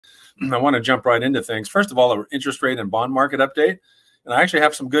I want to jump right into things. First of all, an interest rate and bond market update. And I actually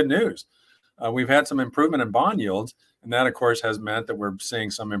have some good news. We've had some improvement in bond yields, and that, of course, has meant that we're seeing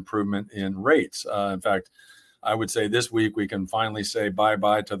some improvement in rates. In fact, I would say this week we can finally say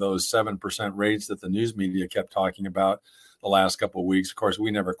bye-bye to those 7% rates that the news media kept talking about the last couple of weeks. Of course, we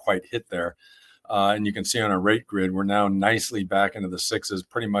never quite hit there. And you can see on our rate grid, we're now nicely back into the sixes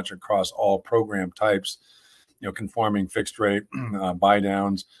pretty much across all program types, conforming fixed rate, buy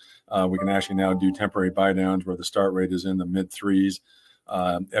downs. We can actually now do temporary buy downs where the start rate is in the mid threes.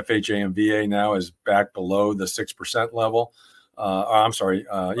 FHA and VA now is back below the 6% level. I'm sorry.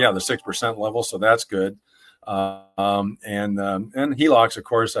 The 6% level. So that's good. And HELOCs, of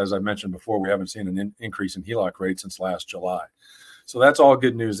course, as I mentioned before, we haven't seen an increase in HELOC rates since last July. So that's all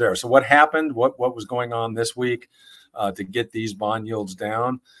good news there. So what happened? What was going on this week to get these bond yields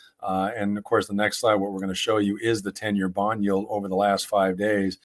down? And of course, the next slide, what we're going to show you is the 10-year bond yield over the last 5 days.